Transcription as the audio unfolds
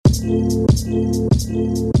Hey,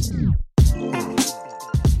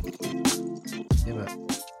 Matt.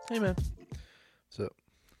 Hey, man. So,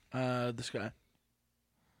 This guy.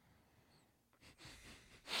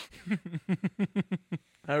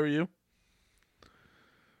 How are you?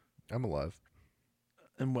 I'm alive.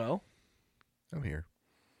 And well. I'm here.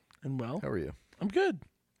 And well. How are you? I'm good.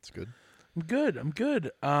 It's good. I'm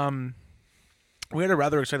good. We had a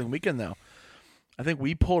rather exciting weekend, though. I think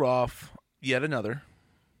we pulled off yet another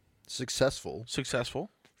Successful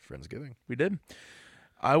Friendsgiving. We did.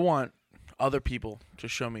 I want other people to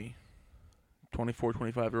show me 24,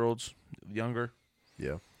 25-year-olds, younger,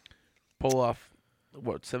 Yeah. pull off,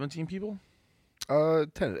 17 people?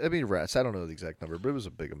 10. I mean, rats. I don't know the exact number, but it was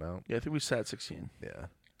a big amount. Yeah, I think we sat 16. Yeah.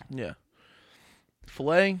 Yeah.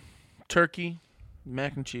 Filet, turkey,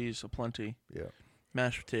 mac and cheese, aplenty, Yeah.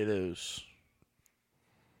 mashed potatoes.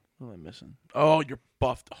 What am I missing? Oh, you're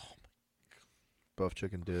buffed. Oh, Buff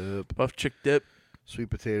chicken dip. buff chick dip. Sweet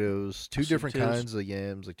potatoes. Two Sweet different potatoes. kinds of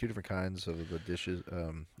yams. Like two different kinds of the dishes.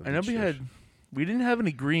 I know we didn't have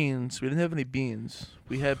any greens. We didn't have any beans.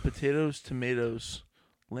 We had potatoes, tomatoes,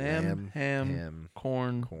 lamb, ham,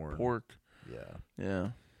 corn, pork. Yeah.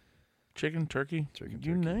 Yeah. Chicken, turkey. Chicken,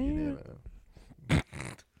 you turkey. name it.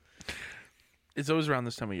 It's always around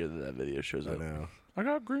this time of year that video shows I up. know. I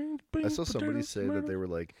got greens, beans, I saw somebody potatoes, say tomatoes. that they were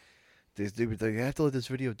like, they have to let this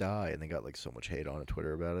video die, and they got like so much hate on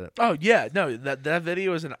Twitter about it. Oh yeah, no, that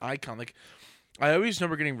video is an icon. Like, I always know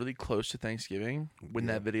we're getting really close to Thanksgiving when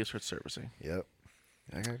that video starts servicing. Yep.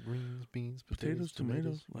 I got greens, beans, Potatoes,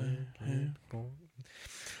 tomatoes, ham, corn.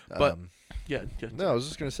 But yeah. No, I was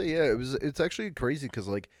just gonna say, yeah, it's actually crazy because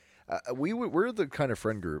like we're the kind of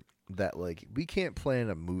friend group that like we can't plan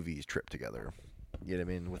a movies trip together. You know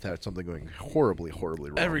what I mean? Without something going horribly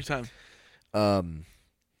wrong Every time.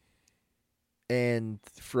 And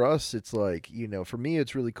for us, it's like, you know, for me,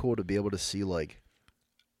 it's really cool to be able to see like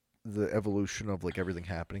the evolution of like everything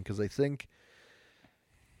happening because I think,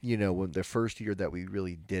 you know, when the first year that we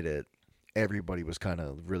really did it, everybody was kind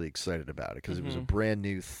of really excited about it because it was a brand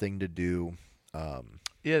new thing to do. Yeah,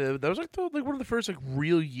 that was like one of the first like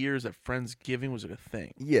real years that Friendsgiving was like a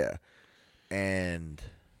thing. Yeah, and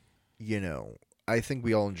you know, I think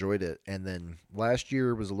we all enjoyed it. And then last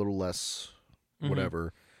year was a little less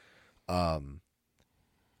whatever.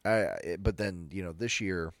 But then you know this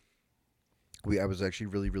year, I was actually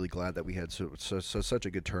really glad that we had such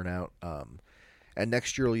a good turnout. And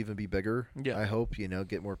next year will even be bigger. Yeah. I hope, you know,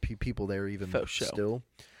 get more people there even still.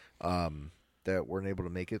 That weren't able to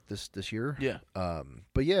make it this year. Yeah.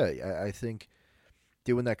 But yeah, I think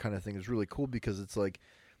doing that kind of thing is really cool because it's like,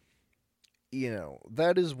 you know,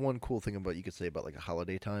 that is one cool thing about you could say about like a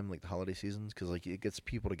holiday time, like the holiday seasons, because like it gets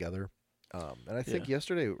people together. And I think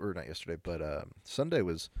Sunday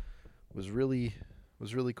was really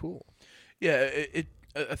cool. Yeah, it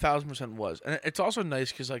 1,000% was, and it's also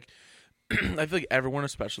nice because like I feel like everyone,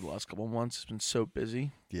 especially the last couple of months, has been so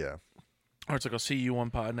busy. Yeah. Or it's like I'll see you on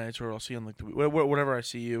pod nights, or I'll see you on like whatever I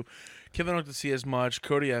see you. Kevin I don't get to see as much.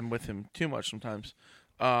 Cody, I'm with him too much sometimes.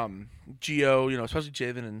 Gio, you know, especially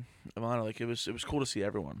Javen and Ivana, like it was cool to see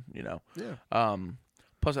everyone, you know. Yeah.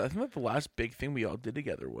 Plus, I think that the last big thing we all did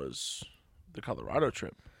together was the Colorado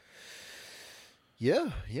trip.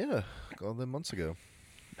 Yeah. All them months ago.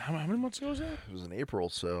 How many months ago was that? It was in April,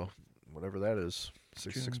 so whatever that is,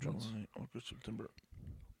 six months. July, August, September.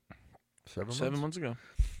 7 months ago.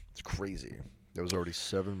 It's crazy. That was already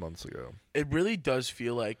 7 months ago. It really does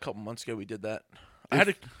feel like a couple months ago we did that.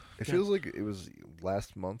 It feels like it was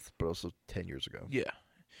last month, but also 10 years ago. Yeah.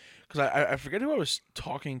 Because I forget who I was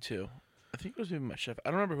talking to. I think it was maybe my chef. I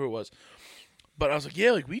don't remember who it was. But I was like,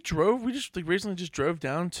 yeah, like we just like recently just drove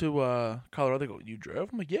down to Colorado. They go, you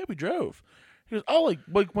drove? I'm like, yeah, we drove. He goes, oh, like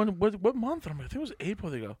what month? And I'm like, I think it was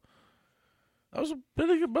April. They go, that was a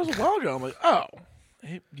while ago. I'm like, oh,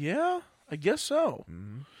 yeah, I guess so.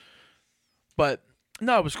 Mm-hmm. But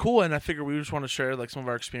no, it was cool, and I figured we just want to share like some of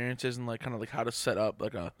our experiences and like kind of like how to set up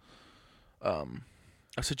like a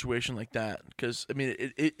situation like that because I mean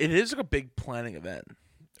it is like a big planning event.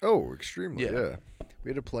 Oh, extremely. Yeah.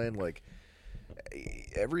 We had to plan like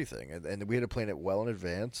everything, and we had to plan it well in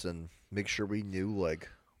advance and make sure we knew like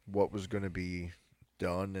what was going to be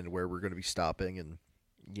done and where we're going to be stopping and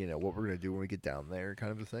you know what we're going to do when we get down there,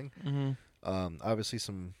 kind of a thing. Mm-hmm. Obviously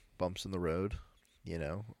some bumps in the road, you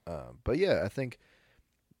know, but yeah, I think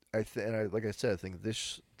like I said, I think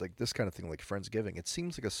this kind of thing like Friendsgiving, it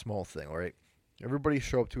seems like a small thing, all right? Everybody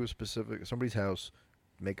show up to somebody's house,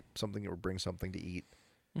 make something or bring something to eat,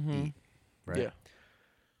 eat, right? Yeah.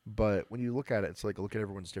 But when you look at it, it's like look at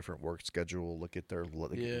everyone's different work schedule, look at their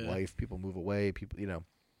life. People move away. People, you know,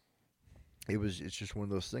 it's just one of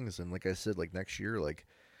those things. And like I said, like next year, like,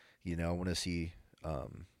 I want to see,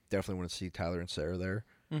 definitely want to see Tyler and Sarah there.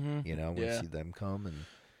 Mm-hmm. I want to see them come, and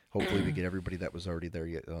hopefully we get everybody that was already there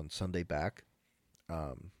yet on Sunday back,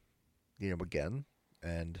 again,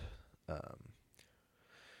 and,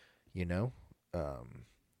 you know, um,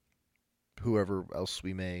 whoever else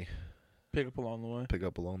we may Pick up along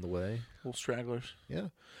the way. Little stragglers. Yeah.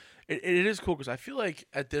 It is cool because I feel like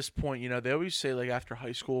at this point, they always say like after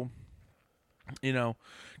high school, kind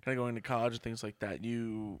of going into college and things like that,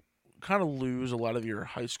 you kind of lose a lot of your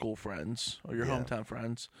high school friends or your hometown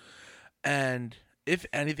friends. And if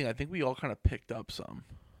anything, I think we all kind of picked up some.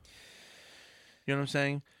 You know what I'm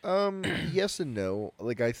saying? Yes and no.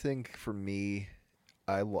 Like, I think for me,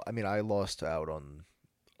 I lost out on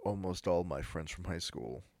almost all my friends from high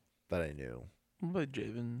school that I knew. What about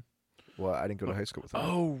Javen? Well, I didn't go to high school with him.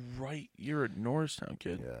 Oh, right. You're a Norristown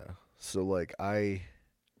kid. Yeah. So, like, you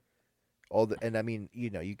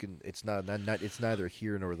can, it's it's neither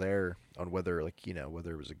here nor there on whether, like,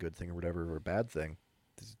 whether it was a good thing or whatever, or a bad thing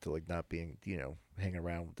to like, not being, hanging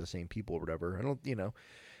around with the same people or whatever. I don't,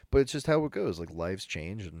 but it's just how it goes. Like, lives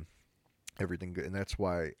change and everything. And that's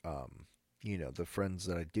why, the friends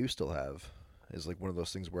that I do still have is like one of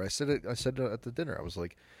those things where I said it at the dinner. I was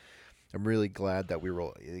like, I'm really glad that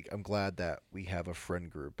I'm glad that we have a friend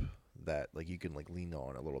group that like you can like lean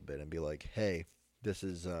on a little bit and be like, hey, this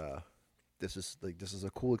is a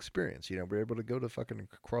cool experience. We're able to go to fucking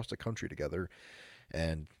across the country together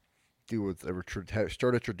and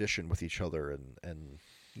start a tradition with each other and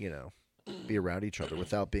be around each other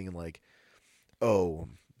without being like, oh,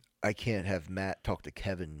 I can't have Matt talk to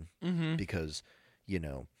Kevin because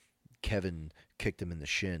Kevin kicked him in the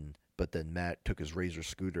shin. But then Matt took his Razor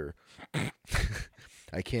scooter.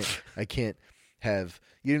 I can't have,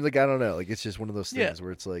 like, I don't know. Like, it's just one of those things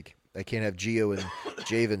where it's like, I can't have Gio and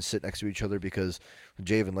Javen sit next to each other because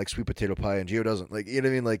Javen likes sweet potato pie and Gio doesn't. Like, you know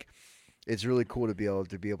what I mean? Like, it's really cool to be able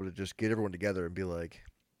to just get everyone together and be like,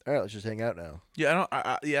 all right, let's just hang out now. Yeah,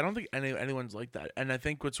 I don't think anyone's like that. And I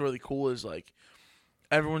think what's really cool is like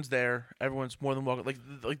everyone's there, everyone's more than welcome.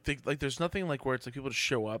 Like there's nothing like where it's like people just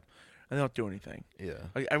show up and they don't do anything. Yeah.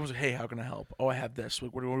 Like everyone's like, hey, how can I help? Oh, I have this.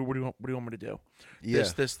 Like, what do you want me to do? Yeah.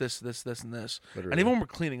 This, and this. Literally. And even when we're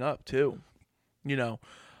cleaning up too,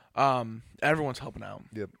 everyone's helping out.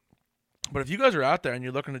 Yep. But if you guys are out there and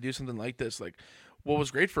you're looking to do something like this, like what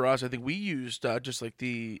was great for us, I think we used just like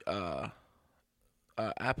the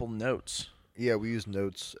Apple Notes. Yeah, we used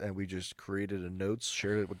Notes and we just created a Notes,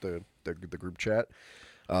 shared it with the group chat.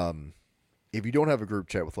 If you don't have a group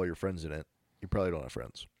chat with all your friends in it, you probably don't have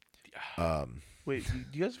friends. Wait,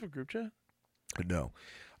 do you guys have a group chat? No.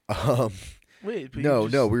 Wait, but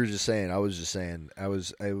no. We were just saying. I was saying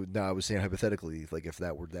hypothetically, like if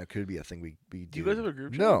that could be a thing we do. Do you guys have a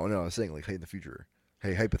group chat? No. I was saying like, hey, in the future,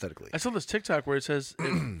 hey, hypothetically. I saw this TikTok where it says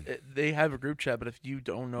they have a group chat, but if you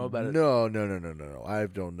don't know about it, No. I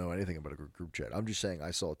don't know anything about a group chat. I'm just saying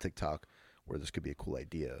I saw a TikTok where this could be a cool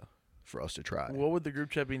idea for us to try. What would the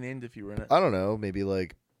group chat be named if you were in it? I don't know. Maybe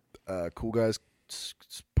like cool guys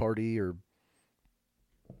party or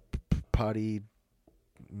potty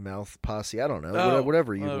mouth posse. I don't know.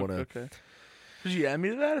 Whatever you want to. Okay. Could you add me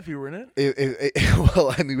to that if you were in it?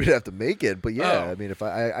 Well, I mean, we'd have to make it, but yeah, I mean, if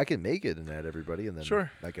I can make it and add everybody, and then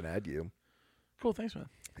sure. I can add you. Cool, thanks, man.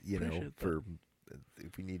 For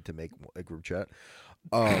if we need to make a group chat,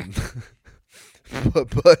 but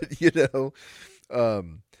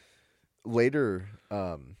later,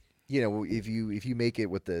 if you make it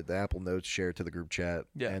with the Apple Notes, share it to the group chat,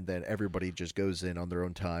 and then everybody just goes in on their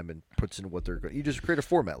own time and puts in what they're going. You just create a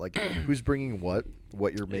format, like who's bringing what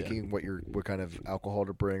you're making, what kind of alcohol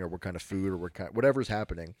to bring, or what kind of food, or whatever's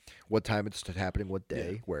happening, what time it's happening, what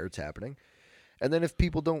day, where it's happening, and then if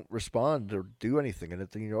people don't respond or do anything, and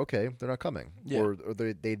then okay, they're not coming, or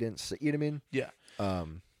they didn't say, you know what I mean? Yeah.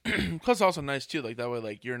 Plus, it's also nice too, like that way,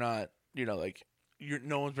 like you're not, like.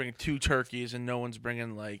 No one's bringing 2 turkeys, and no one's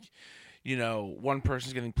bringing like, one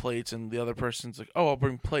person's getting plates, and the other person's like, oh, I'll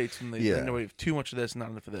bring plates, and they know we have too much of this,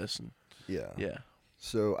 not enough of this, and yeah.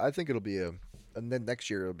 So I think it'll be and then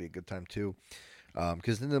next year it'll be a good time too,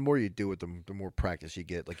 because then the more you do it, the more practice you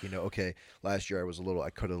get. Like okay, last year I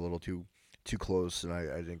cut it a little too close, and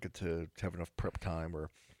I didn't get to have enough prep time,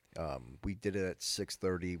 or we did it at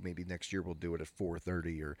 6:30. Maybe next year we'll do it at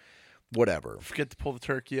 4:30 or. Whatever. Forget to pull the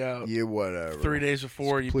turkey out. Yeah, whatever. 3 days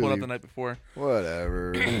before, you pull it out the night before.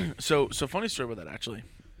 Whatever. So funny story about that, actually.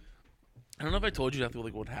 I don't know if I told you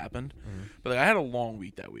exactly what happened, but I had a long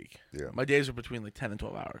week that week. Yeah. My days were between 10 and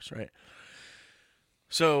 12 hours, right?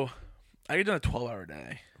 So I get done a 12-hour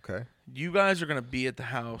day. Okay. You guys are going to be at the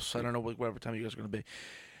house. I don't know whatever time you guys are going to be.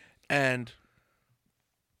 And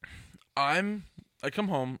I come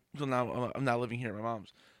home, so now I'm now living here at my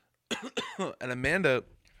mom's. And Amanda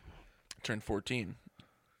turned 14.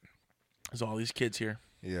 There's all these kids here.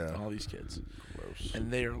 Yeah. All these kids. Gross.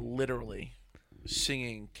 And they are literally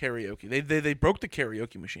singing karaoke. They broke the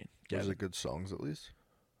karaoke machine. Was it good songs at least?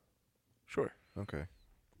 Sure. Okay.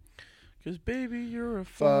 Because, baby, you're a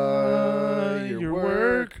firework.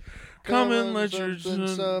 Come and let your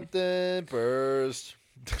something burst.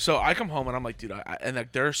 So I come home and I'm like, dude, and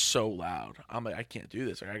like they're so loud. I'm like, I can't do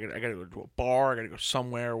this. Like, I gotta go to a bar. I gotta go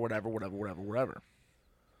somewhere. Whatever.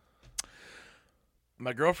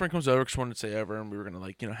 My girlfriend comes over because she wanted to stay over, and we were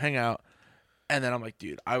gonna hang out. And then I'm like,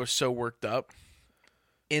 dude, I was so worked up.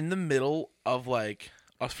 In the middle of like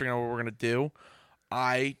us figuring out what we're gonna do,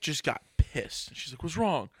 I just got pissed. And she's like, what's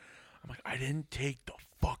wrong? I'm like, I didn't take the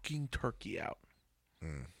fucking turkey out.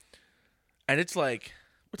 And it's like,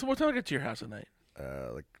 what time I get to your house at night?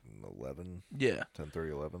 Like 11. Yeah.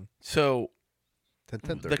 10:30, 11. So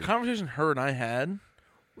 10:30. the conversation her and I had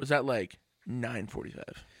was at like 9:45.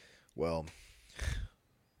 Well,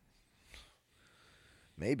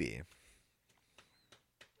 maybe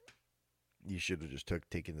you should have just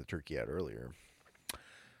taken the turkey out earlier.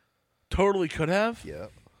 Totally could have. Yeah.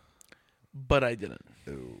 But I didn't.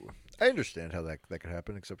 Ooh. I understand how that could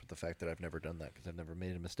happen, except for the fact that I've never done that because I've never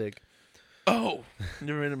made a mistake. Oh, you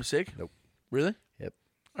never made a mistake? Nope. Really? Yep.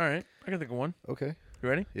 All right, I can think of one. Okay. You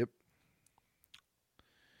ready? Yep.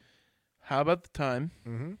 How about the time?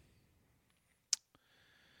 Mm-hmm.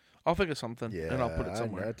 I'll think of something, Yeah, and I'll put it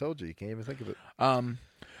somewhere. I told you can't even think of it.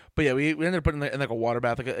 But yeah, we ended up putting it in like a water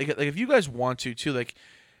bath. Like if you guys want to too, like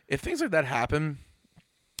if things like that happen,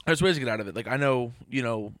 there's ways to get out of it. Like I know,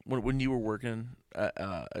 when you were working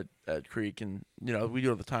at Creek, and we do it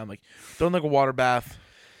all the time. Like throw in like a water bath,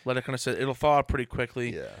 let it kind of sit. It'll thaw out pretty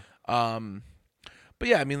quickly. Yeah. But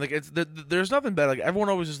yeah, I mean, like there's nothing better. Like everyone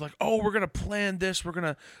always is like, oh, we're gonna plan this. We're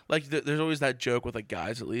gonna like. There's always that joke with like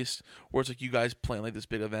guys, at least, where it's like you guys plan like this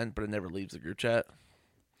big event, but it never leaves the group chat.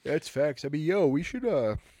 That's facts. I mean, we should.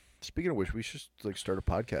 Speaking of which, we should like start a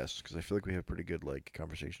podcast because I feel like we have pretty good like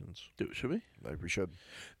conversations. Should we? Like we should.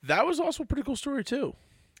 That was also a pretty cool story too.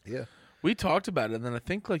 Yeah. We talked about it, and then I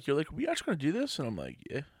think like you're like, are we actually gonna do this? And I'm like,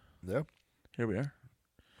 yeah. Yeah. Here we are.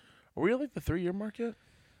 Are we at like the 3-year mark yet?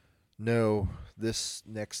 No, this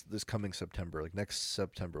coming September, like next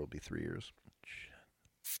September, will be 3 years.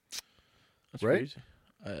 That's right? crazy.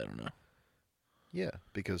 I don't know. Yeah,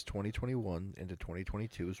 because 2021 into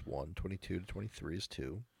 2022 is 1, 22 to 23 is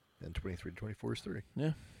 2, and 23 to 24 is 3.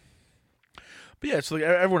 Yeah. But yeah, so like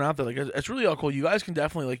everyone out there, like it's really all cool. You guys can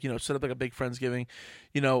definitely like set up like a big Friendsgiving,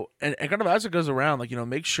 and kind of as it goes around, like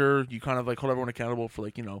make sure you kind of like hold everyone accountable for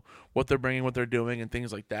like what they're bringing, what they're doing, and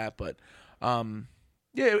things like that. But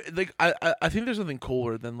yeah, like I think there's nothing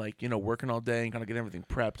cooler than like working all day and kind of getting everything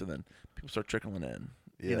prepped, and then people start trickling in.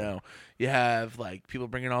 Yeah. You have like people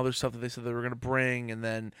bringing all their stuff that they said they were gonna bring, and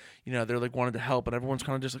then they're like wanting to help, and everyone's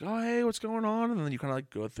kind of just like, oh hey, what's going on? And then you kind of like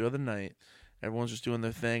go through the night, everyone's just doing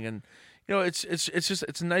their thing, and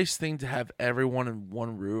it's a nice thing to have everyone in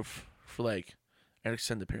one roof for like an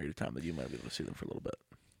extended period of time that you might be able to see them for a little bit.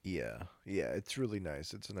 Yeah, it's really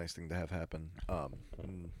nice. It's a nice thing to have happen.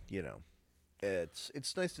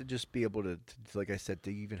 It's nice to just be able to like I said,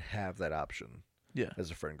 to even have that option. Yeah,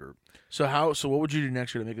 as a friend group. So what would you do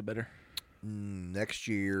next year to make it better? Next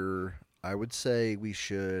year, I would say we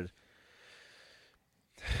should.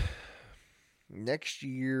 Next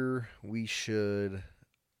year,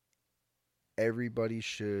 everybody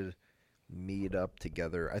should meet up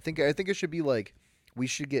together. I think it should be like we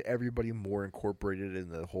should get everybody more incorporated in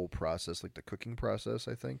the whole process, like the cooking process.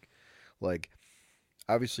 I think, like,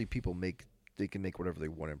 obviously people can make whatever they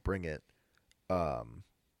want and bring it.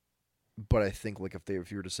 But I think like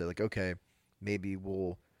if you were to say like, okay, maybe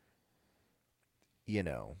we'll,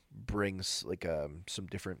 bring like some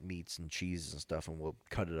different meats and cheeses and stuff, and we'll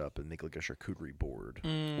cut it up and make like a charcuterie board,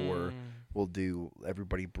 or we'll do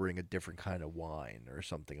everybody bring a different kind of wine or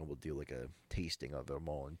something, and we'll do like a tasting of them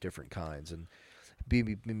all in different kinds, and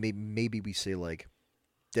maybe we say like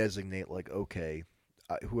designate like, okay,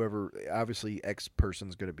 whoever, obviously X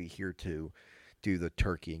person's going to be here to do the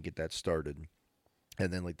turkey and get that started.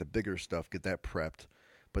 And then, like, the bigger stuff, get that prepped.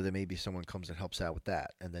 But then maybe someone comes and helps out with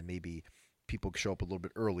that. And then maybe people show up a little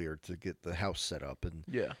bit earlier to get the house set up. And,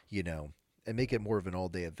 and make it more of an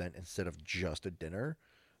all-day event instead of just a dinner.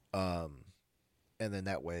 And then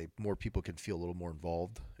that way, more people can feel a little more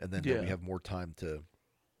involved. And then we have more time to,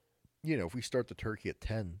 if we start the turkey at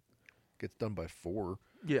 10, gets done by 4.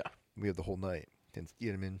 Yeah. We have the whole night. And,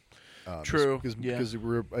 you know what I mean? True. Because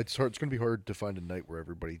it's going to be hard to find a night where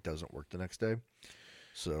everybody doesn't work the next day.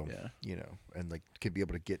 So, and like to be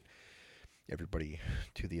able to get everybody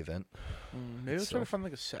to the event. Maybe let's try to find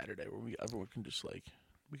like a Saturday where everyone can just like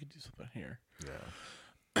we could do something here.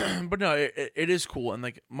 Yeah. But no, it is cool, and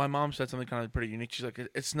like my mom said something kind of pretty unique. She's like,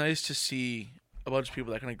 it's nice to see a bunch of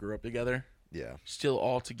people that kind of grew up together, Yeah. still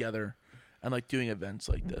all together, and like doing events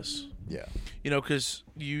like this. Yeah. You know, because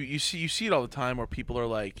you see it all the time where people are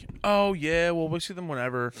like, oh yeah, well we'll see them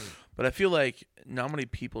whenever, but I feel like not many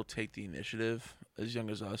people take the initiative as young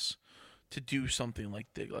as us to do something like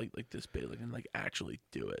this big, like, and like actually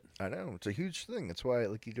do it. I know, it's a huge thing. That's why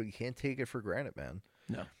like you can't take it for granted, man.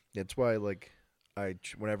 No. That's why like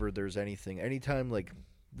whenever there's anytime like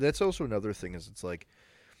that's also another thing is it's like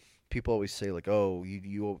people always say like, oh,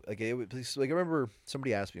 you like like I remember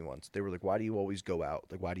somebody asked me once, they were like, why do you always go out,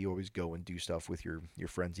 like why do you always go and do stuff with your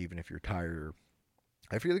friends even if you're tired? Or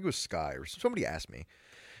I feel like it was Sky or somebody asked me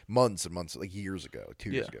months and months, like years ago,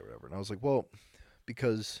 2 years ago, whatever, and I was like, well,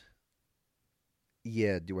 because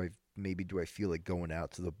do I feel like going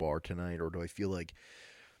out to the bar tonight, or do I feel like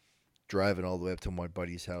driving all the way up to my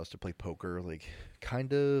buddy's house to play poker? Like,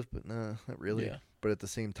 kind of, but nah, not really. Yeah. But at the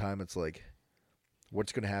same time, it's like,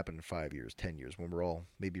 what's going to happen in 5 years, 10 years when we're all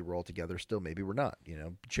together still? Maybe we're not. You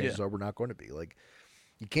know, chances are we're not going to be. Like,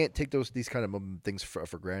 you can't take these kind of things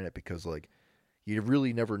for granted because like you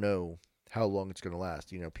really never know how long it's going to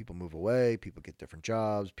last. You know, people move away, people get different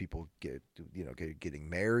jobs, people getting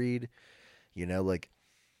married. You know, like,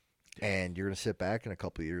 and you're going to sit back in a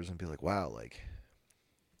couple of years and be like, wow, like,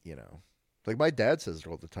 you know, like my dad says it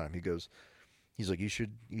all the time. He's like, he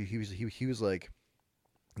was like,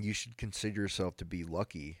 you should consider yourself to be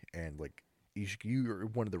lucky. And like, you're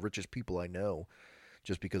one of the richest people I know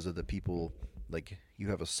just because of the people, like you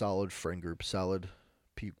have a solid friend group, solid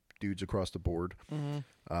dudes across the board.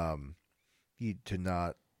 Mm-hmm. You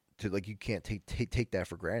can't take that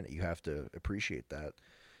for granted. You have to appreciate that.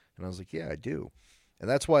 And I was like, yeah, I do. And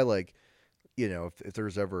that's why, like, you know, if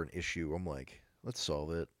there's ever an issue, I'm like, let's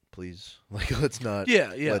solve it, please. Like, let's not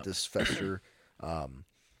let this fester. You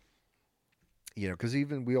know, because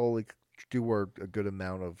even we all, like, do a good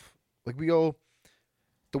amount of, like, the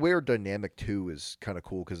way our dynamic, too, is kind of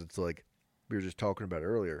cool because it's like, we were just talking about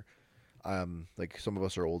earlier. Like, some of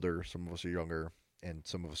us are older, some of us are younger, and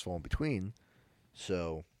some of us fall in between.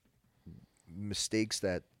 So, mistakes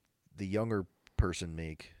that the younger person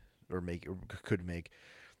could make,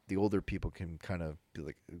 the older people can kind of be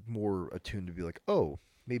like more attuned to be like, oh,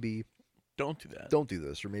 maybe don't do that, don't do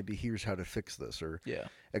this, or maybe here's how to fix this, or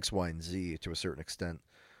X, Y, and Z to a certain extent,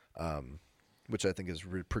 which I think is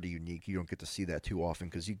pretty unique. You don't get to see that too often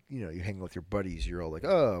because you hang with your buddies, you're all like,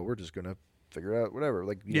 oh, we're just gonna figure out whatever,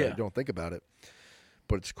 like you don't think about it.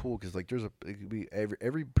 But it's cool because like it could be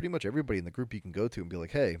pretty much everybody in the group you can go to and be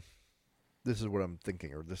like, hey, this is what I'm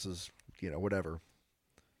thinking, or this is whatever,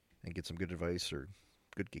 and get some good advice or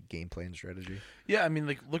good game plan strategy. Yeah, I mean,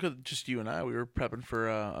 like, look at just you and I. We were prepping for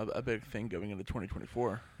a big thing going into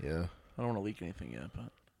 2024. Yeah. I don't want to leak anything yet,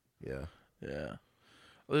 but yeah.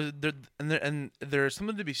 There's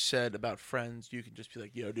something to be said about friends. You can just be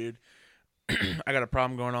like, yo, dude, I got a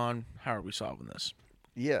problem going on. How are we solving this?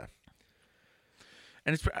 Yeah.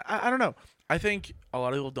 And I don't know. I think a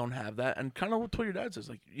lot of people don't have that. And kind of what your dad says,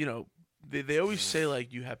 like, you know, they always say,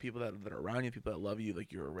 like, you have people that are around you, people that love you,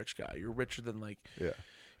 like, you're a rich guy. You're richer than, like,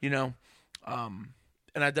 you know. And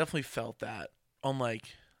I definitely felt that on, like,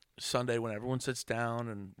 Sunday when everyone sits down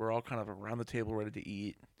and we're all kind of around the table ready to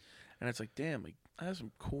eat. And it's like, damn, like, I have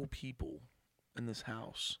some cool people in this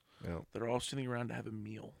house that are all sitting around to have a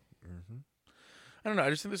meal. Mm-hmm. I don't know.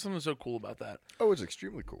 I just think there's something so cool about that. Oh, it's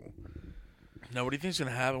extremely cool. Now, what do you think is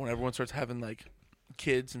going to happen when everyone starts having, like,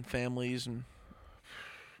 kids and families? And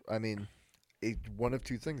I mean, one of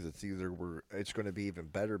two things. It's either it's going to be even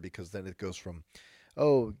better because then it goes from,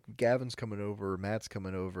 oh, Gavin's coming over, or Matt's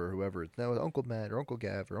coming over, or whoever. No, Uncle Matt or Uncle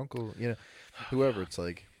Gav or Uncle, whoever. It's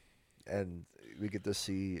like, and we get to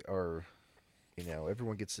see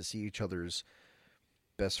everyone gets to see each other's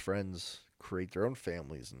best friends create their own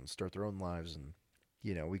families and start their own lives, and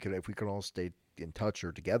if we could all stay in touch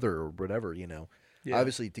or together or whatever,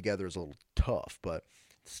 obviously together is a little tough, but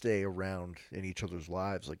stay around in each other's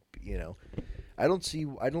lives, like, I don't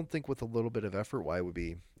think with a little bit of effort why it would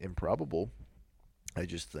be improbable. I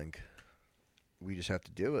just think we just have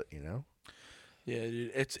to do it, Yeah,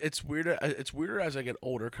 dude, it's weirder. It's weirder as I get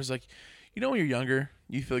older because, like, when you're younger,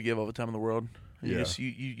 you feel like you have all the time in the world. And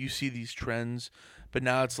you see these trends, but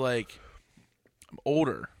now it's like I'm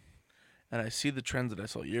older, and I see the trends that I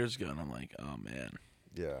saw years ago, and I'm like, oh man,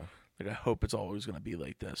 like I hope it's always gonna be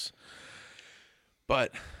like this.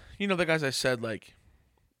 But like as I said, like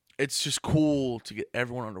it's just cool to get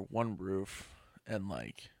everyone under one roof and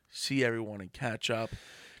like see everyone and catch up.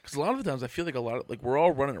 Because a lot of the times I feel like we're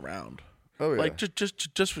all running around. Oh yeah. Like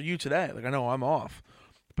just for you today. Like I know I'm off,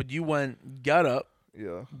 but you got up,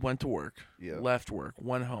 went to work, left work,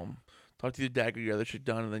 went home, talked to your dad, got your other shit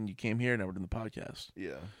done, and then you came here and now we're doing the podcast.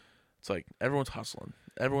 Yeah. It's like everyone's hustling.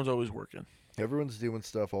 Everyone's always working. Everyone's doing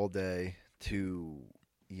stuff all day to,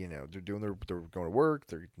 they're going to work,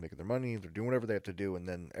 they're making their money, they're doing whatever they have to do, and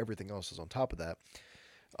then everything else is on top of that.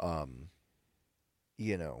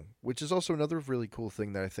 Which is also another really cool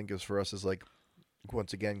thing that I think is for us is like,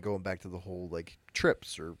 once again, going back to the whole like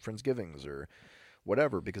trips or Friendsgivings or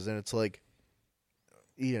whatever, because then it's like,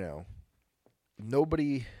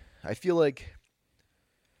 nobody, I feel like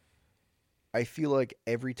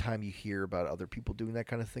every time you hear about other people doing that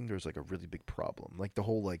kind of thing, there's like a really big problem. Like the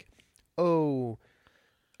whole like,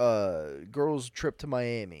 girls trip to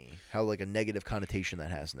Miami, how like a negative connotation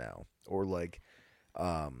that has now. Or like,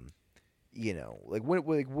 like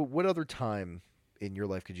what other time in your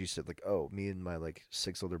life could you say like, oh, me and my like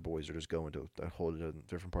 6 other boys are just going to a whole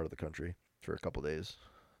different part of the country for a couple days?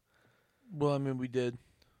 Well, I mean, we did.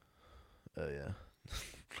 Oh yeah.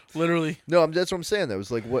 Literally. No, that's what I'm saying. That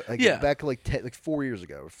was like what, like, yeah, back like 4 years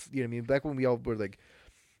ago. You know what I mean? Back when we all were like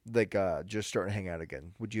just starting to hang out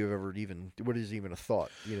again. Would you have ever even? What is even a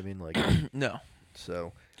thought? You know what I mean? Like no.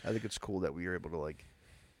 So I think it's cool that we were able to like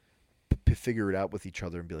figure it out with each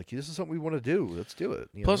other and be like, this is something we want to do. Let's do it.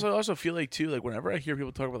 Plus, I also feel like too, like whenever I hear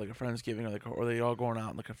people talk about like a Friendsgiving or they all going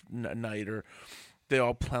out on like a night or they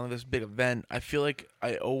all plan this big event, I feel like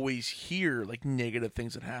I always hear like negative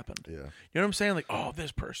things that happened. Yeah. You know what I'm saying? Like, oh,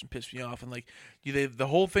 this person pissed me off, and like the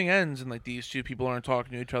whole thing ends, and like these two people aren't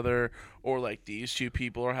talking to each other, or like these two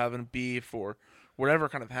people are having beef, or whatever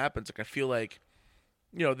kind of happens. Like I feel like,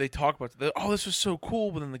 they talk about this was so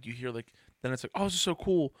cool, but then like you hear like then it's like, oh, this is so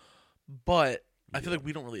cool, but I feel like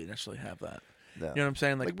we don't really necessarily have that. No. You know what I'm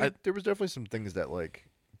saying? Like there was definitely some things that like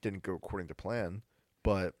didn't go according to plan,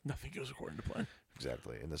 but nothing goes according to plan.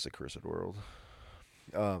 Exactly, in this accursed world.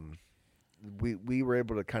 We were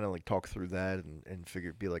able to kind of like talk through that and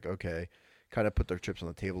be like, okay, kind of put their chips on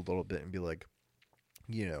the table a little bit and be like,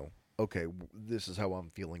 okay, this is how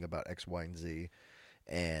I'm feeling about X, Y, and Z,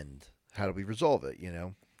 and how do we resolve it?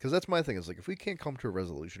 Because that's my thing is like, if we can't come to a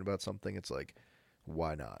resolution about something, it's like,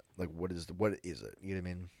 why not? Like, what is it? You know what I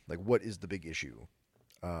mean? Like, what is the big issue?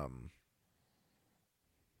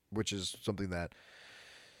 Which is something that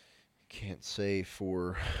can't say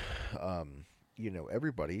for,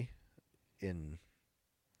 everybody in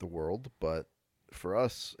the world, but for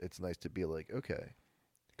us, it's nice to be like, okay,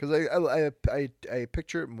 because I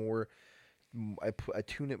picture it more, I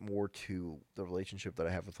tune it more to the relationship that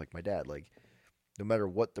I have with like my dad. Like, no matter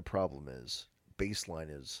what the problem is,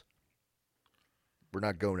 baseline is, we're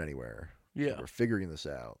not going anywhere. Yeah, we're figuring this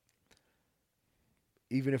out.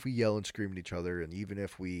 Even if we yell and scream at each other, and even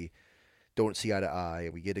if we don't see eye to eye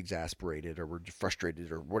and we get exasperated or we're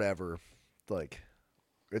frustrated or whatever, like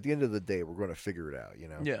at the end of the day we're going to figure it out,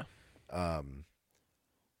 Yeah.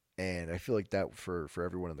 And I feel like that for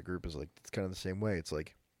everyone in the group is like, it's kind of the same way. It's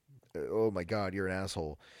like, oh my God, you're an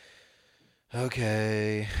asshole.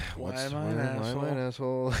 Okay, why am I an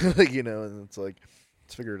asshole? Like, and it's like,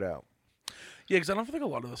 let's figure it out. Yeah, because I don't think a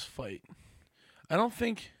lot of us fight. No.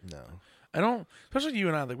 I don't, especially you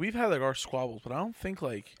and I, like, we've had, like, our squabbles, but I don't think,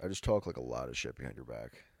 like... I just talk, like, a lot of shit behind your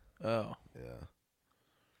back. Oh. Yeah.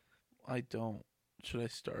 I don't. Should I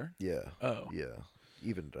start? Yeah. Oh. Yeah.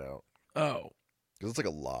 Evened out. Oh. Because it's, like, a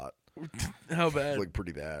lot. How bad? It's, like,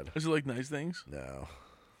 pretty bad. Is it, like, nice things? No.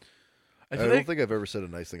 I don't think I've ever said a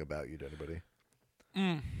nice thing about you to anybody.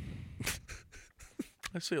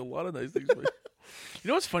 I say a lot of nice things about you. You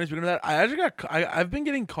know what's funny? Speaking of that, I've been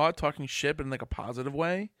getting caught talking shit, but in, like, a positive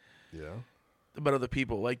way. Yeah. About other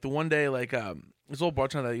people. Like the one day, like this old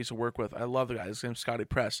bartender that I used to work with, I love the guy. His name's Scotty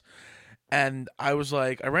Press. And I was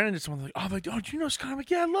like, I ran into someone like, oh, do you know Scotty? I'm like,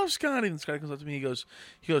 yeah, I love Scotty. And Scotty comes up to me. He goes,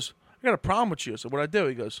 I got a problem with you. I said, what'd I do?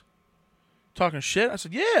 He goes, talking shit. I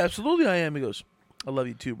said, yeah, absolutely I am. He goes, I love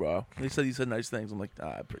you too, bro. And he said nice things. I'm like,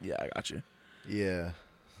 yeah, I got you. Yeah,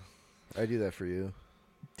 I do that for you.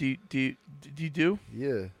 Do you do?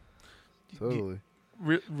 Yeah, totally.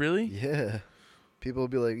 Really? Yeah. People will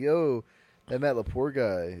be like, yo, that Matt Lepore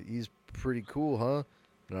guy, he's pretty cool, huh?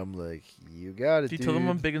 And I'm like, you got it, Do you dude. tell them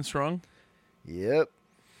I'm big and strong? Yep.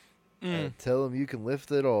 I tell them you can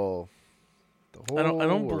lift it all. The whole I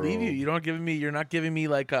don't world. believe you. You're not giving me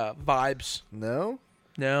like vibes. No?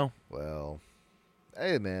 No. Well,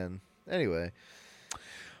 hey, man. Anyway.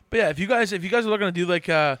 But yeah, if you guys are looking to do like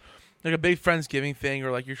a big Friendsgiving thing,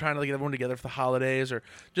 or like you're trying to get everyone together for the holidays, or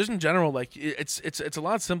just in general, like it's a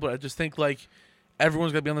lot simpler. I just think like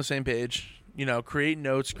everyone's got to be on the same page. create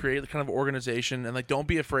notes, create the kind of organization, and like don't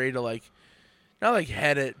be afraid to like not like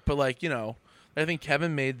head it, but like I think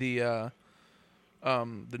Kevin made the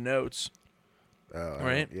notes.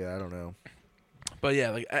 Right? I don't know. But yeah,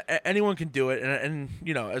 like anyone can do it, and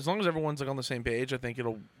as long as everyone's like on the same page, I think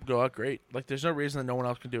it'll go out great. Like, there's no reason that no one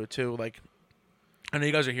else can do it too. Like, I know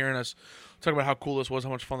you guys are hearing us talk about how cool this was,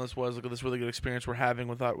 how much fun this was, like this really good experience we're having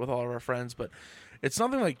with all of our friends. But it's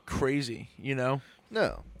nothing like crazy, No.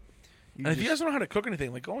 And if you guys don't know how to cook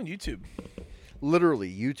anything, like go on YouTube.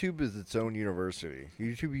 Literally, YouTube is its own university.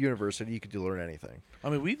 YouTube University, you could learn anything.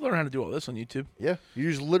 I mean, we learned how to do all this on YouTube. Yeah,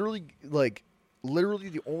 you just literally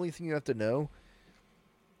the only thing you have to know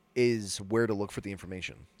is where to look for the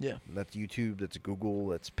information. Yeah. And that's YouTube, that's Google,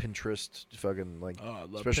 that's Pinterest, fucking like, I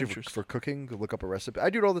love especially Pinterest. for cooking, look up a recipe. I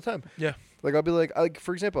do it all the time. Yeah. Like, I'll be like,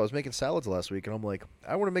 for example, I was making salads last week, and I'm like,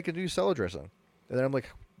 I want to make a new salad dressing. And then I'm like,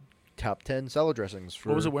 top 10 salad dressings for...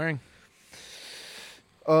 What was it wearing?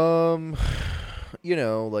 Your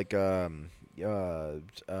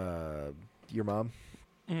mom.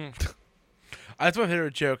 That's my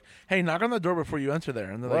favorite joke. Hey, knock on the door before you enter there.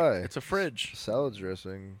 And they're Why? like, it's a fridge. Salad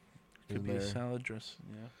dressing. Could be a salad dressing,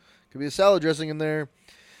 yeah. Could be a salad dressing in there.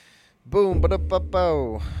 Boom,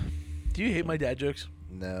 ba-da-ba-bow. Do you hate my dad jokes?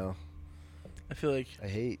 No. I feel like... I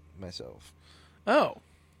hate myself. Oh.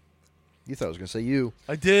 You thought I was going to say you.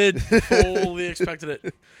 I did. Fully expected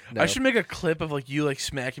it. No. I should make a clip of like you like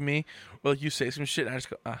smacking me or like you say some shit and I just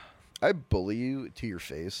go, ah. I bully you to your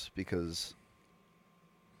face because,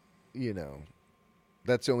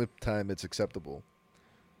 that's the only time it's acceptable.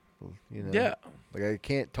 Yeah. Like, I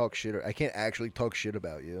can't talk shit. I can't actually talk shit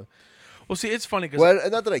about you. Well, see, it's funny because... Well,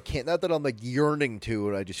 not that I can't. Not that I'm, like, yearning to,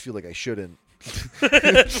 and I just feel like I shouldn't. Well,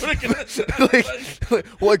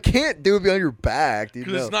 I can't do it behind your back, dude.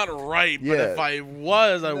 Because it's not right, but Yeah. if I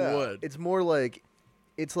was, I would. It's more like...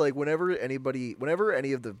 It's like whenever any of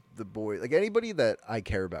the boys, like anybody that I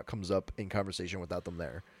care about comes up in conversation without them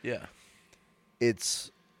there, Yeah.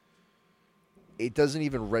 it doesn't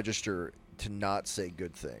even register to not say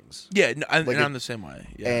good things. Yeah, no, and I'm the same way.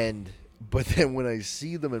 Yeah. But then when I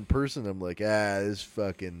see them in person, I'm like, this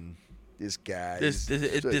guy.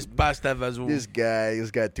 This pasta vazoo. This guy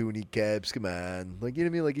has got two kneecaps. Come on. Like, you know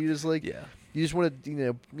what I mean? Like, you just like, Yeah. you just want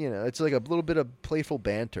to, it's like a little bit of playful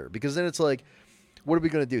banter because then it's like, what are we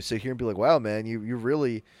going to do? Sit here and be like, wow, man, you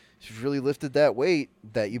really lifted that weight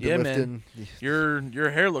that you've been lifting. Man. Your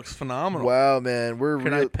hair looks phenomenal. Wow, man.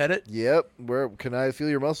 Can I pet it? Yep. Can I feel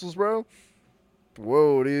your muscles, bro?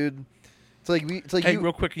 Whoa, dude. It's like hey,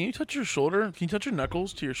 real quick, can you touch your shoulder? Can you touch your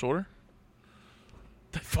knuckles to your shoulder?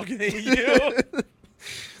 I fucking hate you.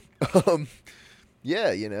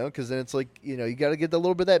 Yeah, because then it's like, you got to get a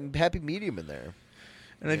little bit of that happy medium in there.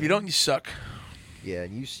 And if you don't, you suck. Yeah,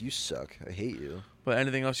 and you suck. I hate you. But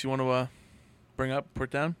anything else you want to bring up,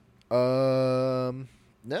 put down? No,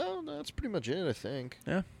 that's pretty much it, I think.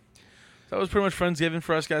 Yeah. That was pretty much Friendsgiving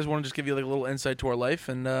for us, guys. Want to just give you like a little insight to our life,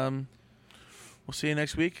 and we'll see you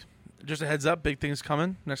next week. Just a heads up, big things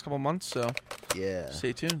coming next couple months, so yeah,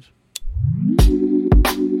 stay tuned.